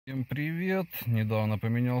Всем привет! Недавно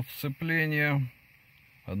поменял сцепление.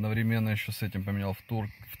 Одновременно еще с этим поменял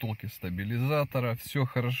втулки стабилизатора. Все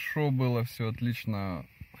хорошо было, все отлично.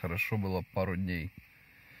 Хорошо было пару дней.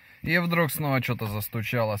 И вдруг снова что-то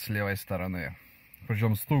застучало с левой стороны.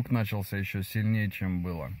 Причем стук начался еще сильнее, чем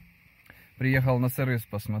было. Приехал на сервис,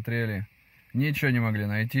 посмотрели. Ничего не могли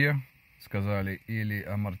найти. Сказали или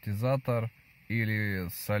амортизатор, или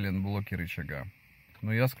сайлент-блоки рычага.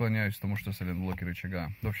 Но я склоняюсь к тому, что сайлент-блоки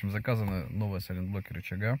рычага. В общем, заказаны новые сайлент-блоки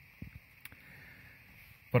рычага.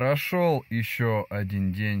 Прошел еще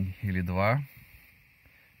один день или два.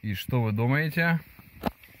 И что вы думаете?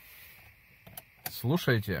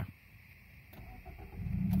 Слушайте.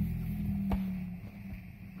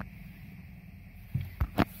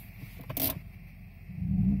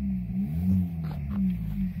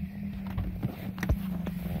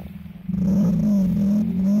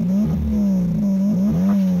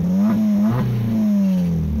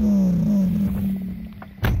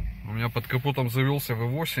 Под капотом завелся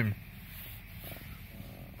e120.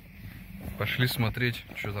 Пошли смотреть,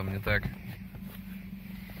 что там не так.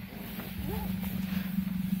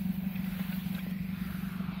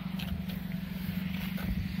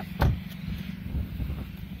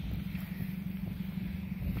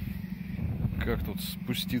 Как тут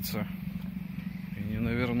спуститься и не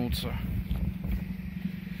навернуться?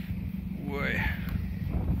 Ой.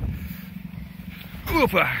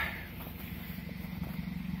 Опа!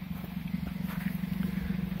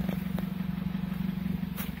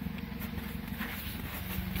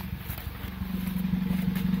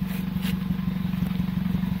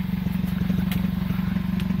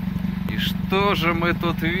 Что же мы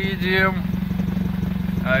тут видим?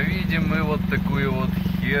 А видим мы вот такую вот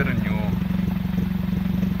херню.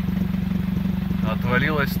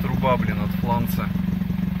 Отвалилась труба, блин, от фланца.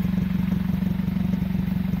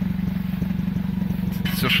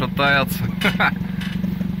 Все шатается.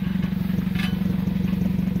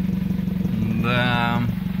 Да.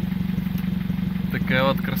 Такая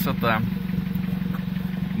вот красота.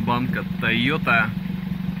 Банка Toyota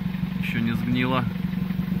еще не сгнила.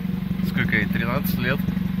 Сколько ей? 13 лет.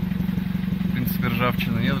 В принципе,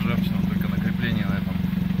 ржавчины нет, ржавчина только на креплении на этом.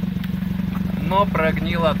 Но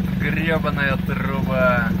прогнила гребаная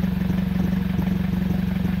труба.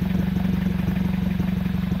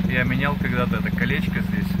 Я менял когда-то это колечко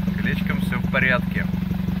здесь. Колечком все в порядке.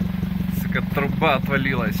 Сука, труба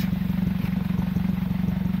отвалилась.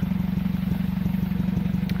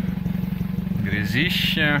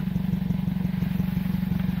 Грязище.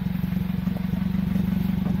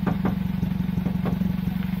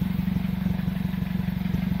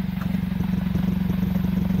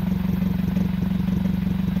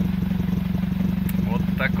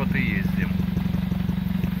 Так вот и ездим.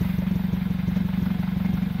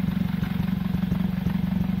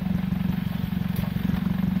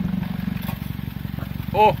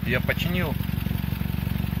 О, я починил.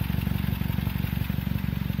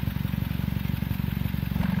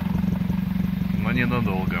 Но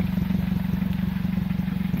ненадолго.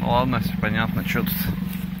 Ну ладно, все понятно, что тут.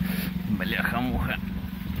 Бляха-муха.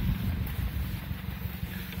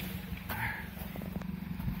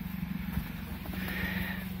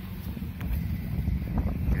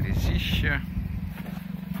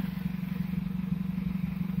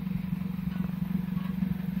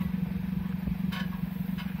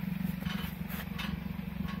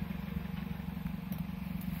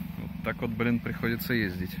 Вот так вот, блин, приходится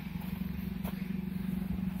ездить.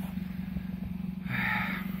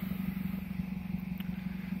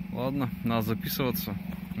 Ладно, надо записываться.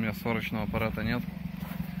 У меня сварочного аппарата нет.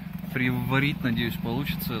 Приварить, надеюсь,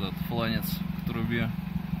 получится этот фланец к трубе.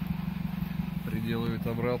 Приделывают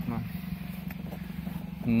обратно.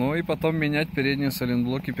 Ну и потом менять передние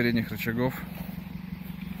сайлент-блоки передних рычагов.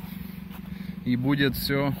 И будет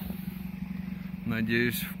все,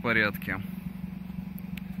 надеюсь, в порядке.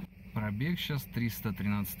 Пробег сейчас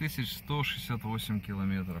 313 168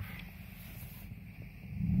 километров.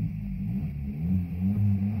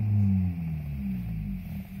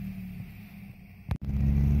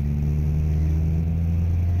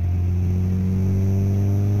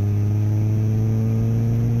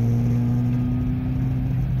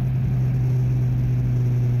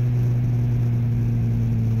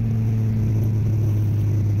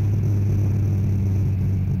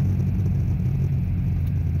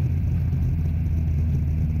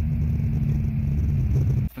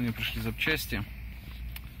 Мне пришли запчасти.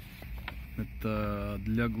 Это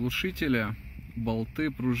для глушителя, болты,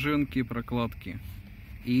 пружинки, прокладки.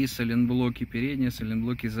 И сайлент-блоки передние,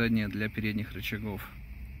 сайлент-блоки задние для передних рычагов.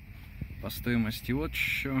 По стоимости вот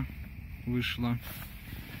еще вышло.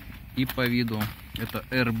 И по виду это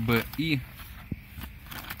РБИ.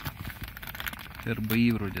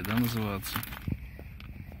 РБИ вроде, да, называется.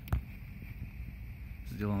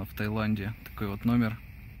 Сделано в Таиланде. Такой вот номер.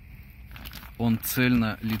 Он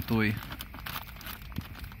цельно литой.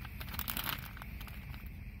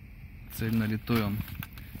 Цельно литой он.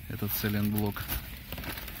 Этот сайлент-блок.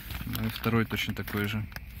 Ну и второй точно такой же.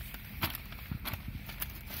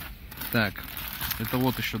 Так, это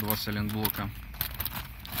вот еще два сайлент-блока.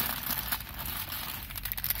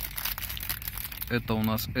 Это у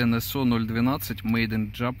нас NSO 012 Made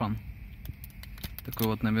in Japan. Такой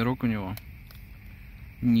вот номерок у него.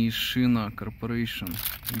 Nishina Corporation.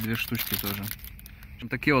 Две штучки тоже.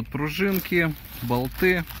 Такие вот пружинки,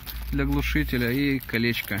 болты для глушителя и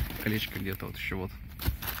колечко. Колечко где-то вот еще вот.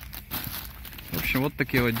 В общем, вот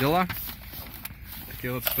такие вот дела.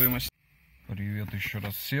 Такие вот стоимости. Привет еще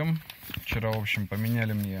раз всем. Вчера, в общем,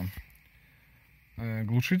 поменяли мне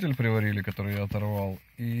глушитель, приварили, который я оторвал.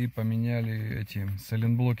 И поменяли эти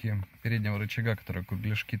сайлент-блоки переднего рычага, которые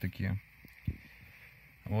кругляшки такие.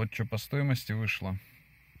 Вот что по стоимости вышло.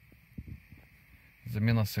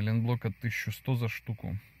 Замена сайлент-блока 1100 за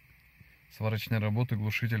штуку. Сварочной работы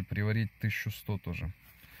глушитель приварить 1100 тоже.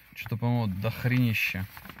 Что-то, по-моему, дохренища.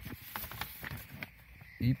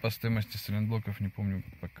 И по стоимости сайлент-блоков, не помню,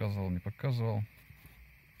 показывал, не показывал.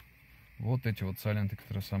 Вот эти вот сайленты,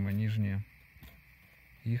 которые самые нижние.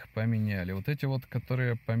 Их поменяли. Вот эти вот,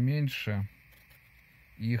 которые поменьше,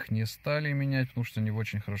 их не стали менять, потому что они в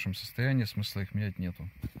очень хорошем состоянии. Смысла их менять нету.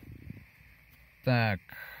 Так,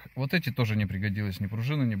 вот эти тоже не пригодились. Ни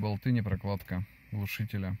пружины, ни болты, ни прокладка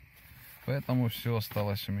глушителя. Поэтому все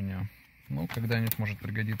осталось у меня. Ну, когда-нибудь может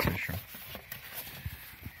пригодиться еще.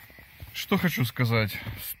 Что хочу сказать.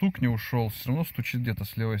 Стук не ушел. Все равно стучит где-то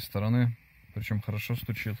с левой стороны. Причем хорошо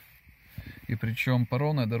стучит. И причем по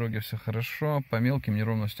ровной дороге все хорошо. По мелким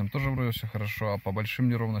неровностям тоже вроде все хорошо. А по большим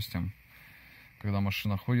неровностям, когда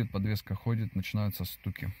машина ходит, подвеска ходит, начинаются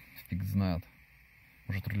стуки. Фиг знает.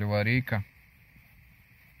 Может, рулевая рейка.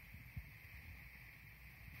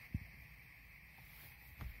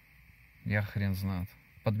 Я хрен знает.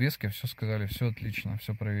 Подвески все сказали, все отлично,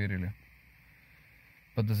 все проверили.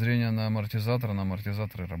 Подозрения на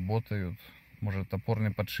амортизаторы работают. Может,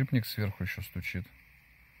 опорный подшипник сверху еще стучит.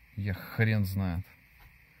 Я хрен знает.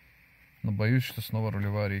 Но боюсь, что снова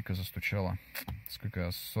рулевая рейка застучала. Сколько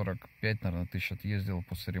я? 45, наверное, тысяч отъездил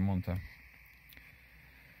после ремонта.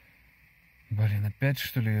 Блин, опять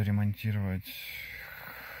что ли ее ремонтировать?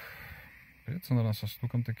 Придется, наверное, со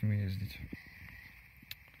стуком такими ездить.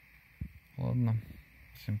 Ладно,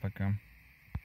 всем пока.